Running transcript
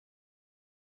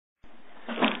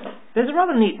There's a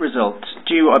rather neat result,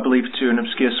 due, I believe, to an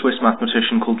obscure Swiss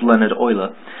mathematician called Leonhard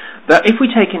Euler, that if we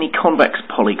take any convex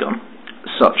polygon,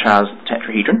 such as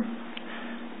tetrahedron,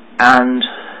 and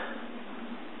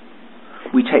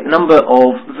we take the number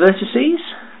of vertices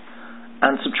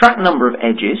and subtract the number of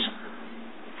edges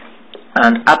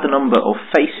and add the number of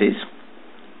faces,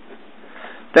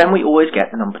 then we always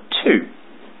get the number 2.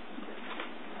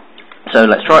 So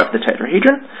let's try it for the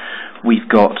tetrahedron. We've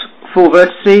got 4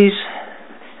 vertices,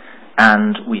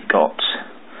 and we've got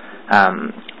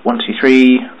 1, 2,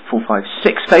 3, 4, 5,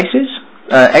 6 faces,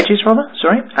 edges rather,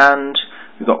 sorry, and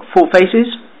we've got 4 faces,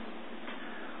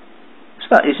 so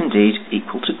that is indeed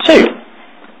equal to 2.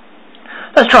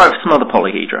 Let's try it for some other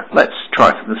polyhedra. Let's try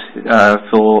it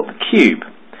for the cube.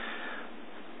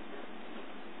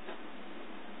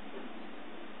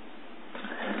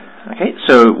 Okay,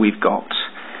 so we've got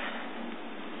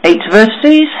 8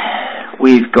 vertices,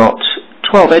 we've got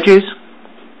 12 edges,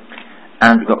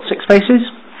 and we've got 6 faces.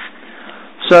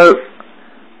 So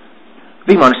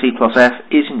v minus e plus f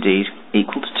is indeed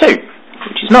equal to 2,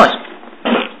 which is nice.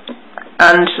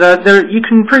 And you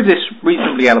can prove this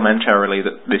reasonably elementarily,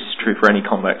 that this is true for any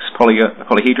convex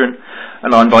polyhedron,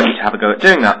 and I invite you to have a go at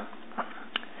doing that.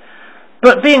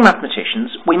 But being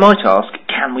mathematicians, we might ask,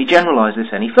 can we generalise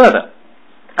this any further?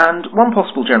 And one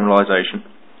possible generalisation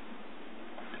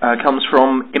comes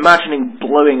from imagining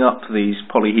blowing up these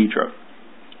polyhedra,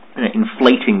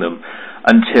 inflating them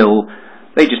until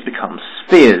they just become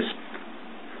spheres.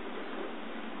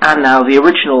 And now the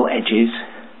original edges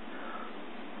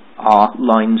are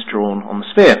lines drawn on the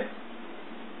sphere.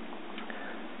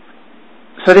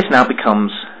 So this now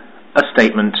becomes a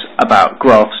statement about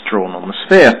graphs drawn on the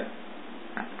sphere.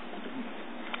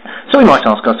 So we might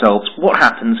ask ourselves, what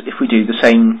happens if we do the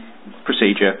same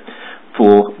procedure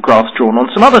for graphs drawn on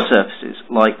some other surfaces,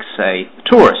 like, say, the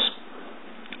torus?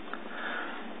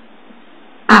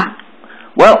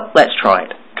 Well, let's try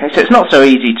it. Okay, so it's not so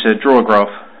easy to draw a graph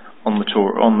on the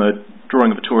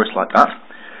drawing of a torus like that,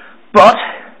 but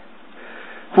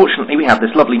fortunately we have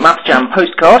this lovely Math Jam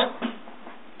postcard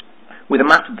with a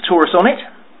map of the torus on it.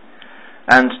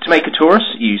 And to make a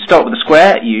torus, you start with a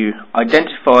square, you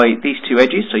identify these 2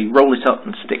 edges, so you roll it up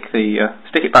and stick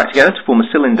it back together to form a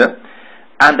cylinder,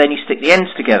 and then you stick the ends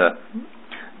together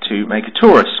to make a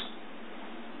torus.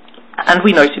 And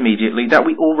we note immediately that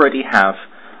we already have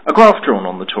a graph drawn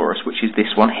on the torus, which is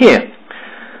this one here.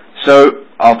 So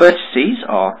our vertices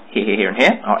are here, here, and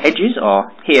here. Our edges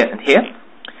are here and here.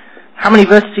 How many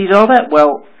vertices are there?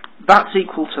 Well, that's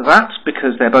equal to that,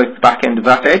 because they're both the back end of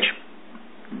that edge.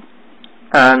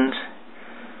 And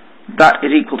that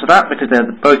is equal to that because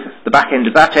they're both the back end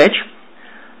of that edge.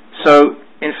 So,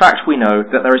 in fact, we know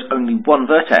that there is only one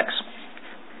vertex.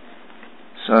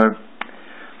 So,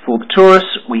 for the torus,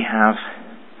 we have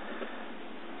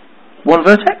one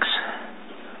vertex,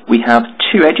 we have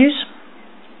 2 edges,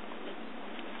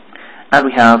 and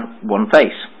we have one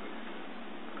face.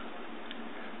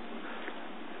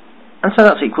 And so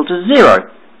that's equal to 0.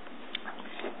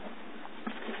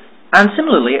 And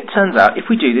similarly, it turns out if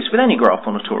we do this with any graph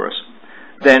on a torus,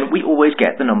 then we always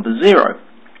get the number 0.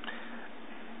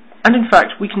 And in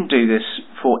fact, we can do this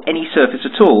for any surface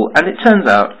at all, and it turns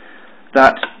out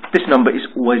that this number is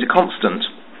always a constant.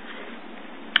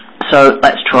 So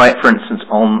let's try it, for instance,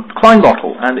 on the Klein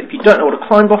bottle. And if you don't know what a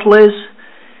Klein bottle is,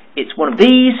 it's one of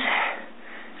these.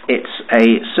 It's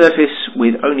a surface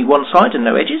with only one side and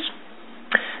no edges,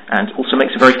 and also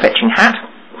makes a very fetching hat.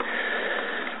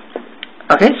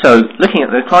 Okay, so looking at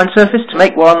the Klein surface, to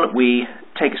make one, we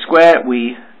take a square,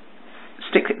 we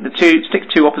stick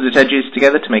 2 opposite edges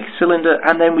together to make a cylinder,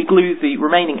 and then we glue the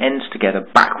remaining ends together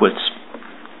backwards.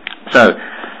 So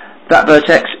that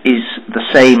vertex is the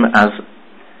same as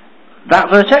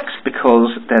that vertex because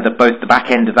they're both the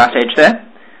back end of that edge there.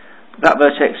 That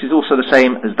vertex is also the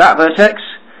same as that vertex,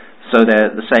 so they're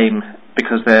the same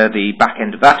because they're the back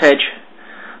end of that edge.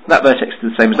 That vertex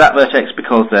is the same as that vertex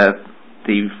because they're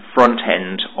the front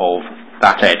end of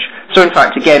that edge. So in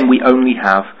fact, again, we only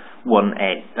have one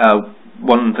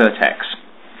vertex.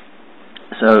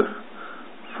 So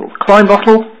for the Klein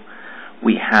bottle,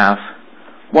 we have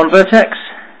one vertex,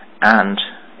 and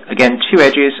again 2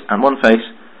 edges and one face.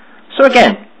 So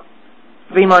again,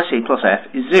 v minus e plus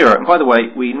f is 0. And by the way,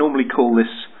 we normally call this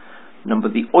number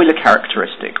the Euler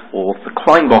characteristic, or the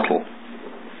Klein bottle.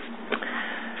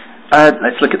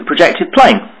 Let's look at the projected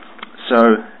plane.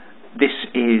 So this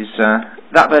is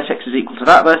that vertex is equal to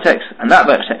that vertex, and that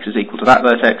vertex is equal to that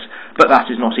vertex, but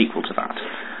that is not equal to that.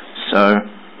 So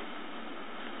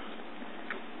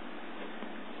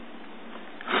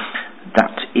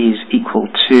that is equal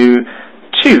to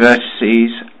 2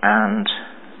 vertices and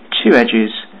 2 edges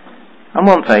and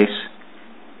one face,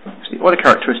 so the Euler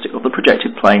characteristic of the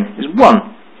projective plane is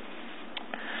 1.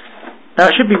 Now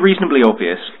it should be reasonably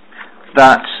obvious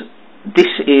that this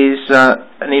is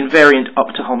an invariant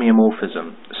up to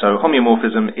homeomorphism. So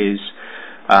homeomorphism is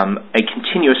a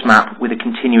continuous map with a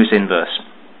continuous inverse.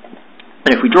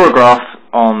 And if we draw a graph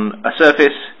on a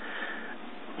surface,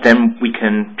 then we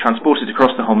can transport it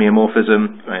across the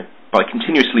homeomorphism by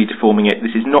continuously deforming it.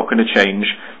 This is not going to change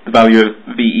the value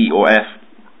of VE or F.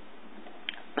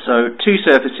 So two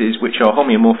surfaces which are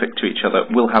homeomorphic to each other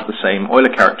will have the same Euler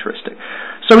characteristic.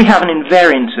 So we have an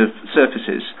invariant of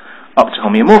surfaces up to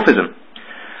homeomorphism.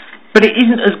 But it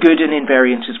isn't as good an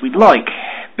invariant as we'd like,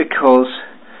 because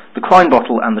the Klein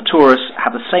bottle and the torus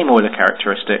have the same Euler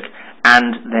characteristic,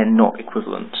 and they're not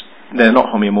equivalent. They're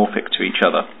not homeomorphic to each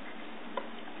other,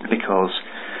 because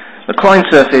the Klein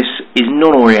surface is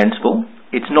non-orientable.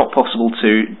 It's not possible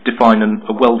to define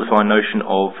a well-defined notion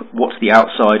of what's the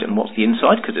outside and what's the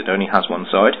inside, because it only has one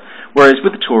side. Whereas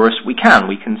with the torus, we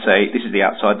can say this is the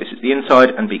outside, this is the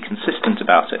inside, and be consistent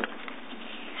about it.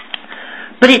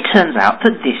 But it turns out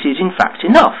that this is in fact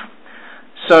enough.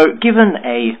 So given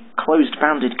a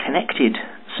closed-bounded connected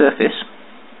surface,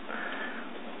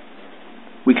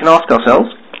 we can ask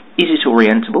ourselves, is it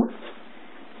orientable?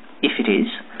 If it is,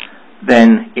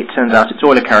 then it turns out its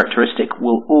Euler characteristic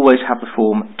will always have the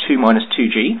form 2 minus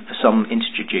 2g for some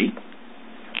integer g.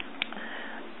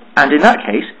 And in that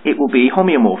case, it will be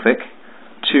homeomorphic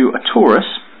to a torus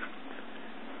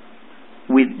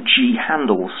with g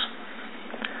handles.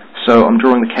 So I'm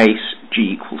drawing the case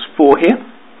g equals 4 here.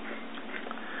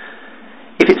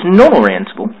 If it's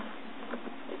non-orientable,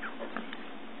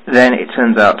 then it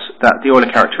turns out that the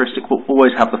Euler characteristic will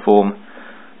always have the form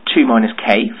 2 minus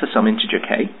k for some integer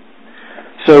k.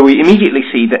 So we immediately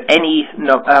see that any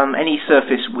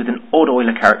surface with an odd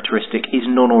Euler characteristic is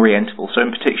non-orientable. So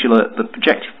in particular, the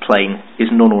projective plane is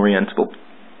non-orientable.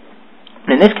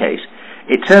 And in this case,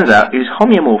 it turns out it is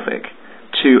homeomorphic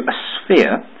to a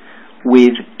sphere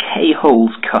with k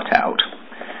holes cut out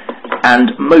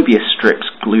and Mobius strips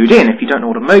glued in. If you don't know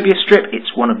what a Mobius strip,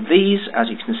 it's one of these, as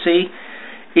you can see.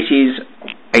 It is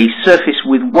a surface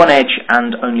with one edge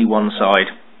and only one side.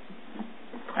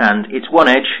 And its one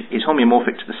edge is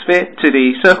homeomorphic to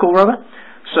the circle rather.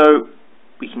 So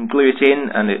we can glue it in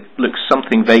and it looks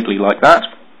something vaguely like that.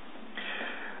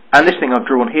 And this thing I've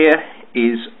drawn here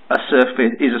is a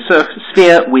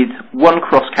sphere with one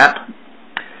cross cap.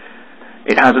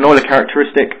 It has an Euler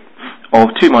characteristic of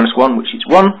 2 minus 1, which is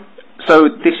 1. So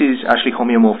this is actually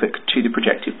homeomorphic to the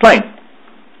projective plane.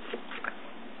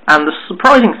 And the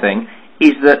surprising thing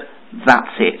is that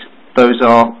that's it. Those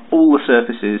are all the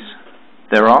surfaces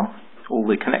there are, all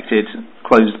the connected,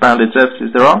 closed, bounded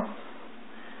surfaces there are.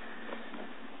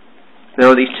 There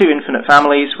are these two infinite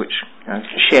families which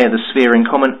share the sphere in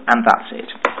common, and that's it.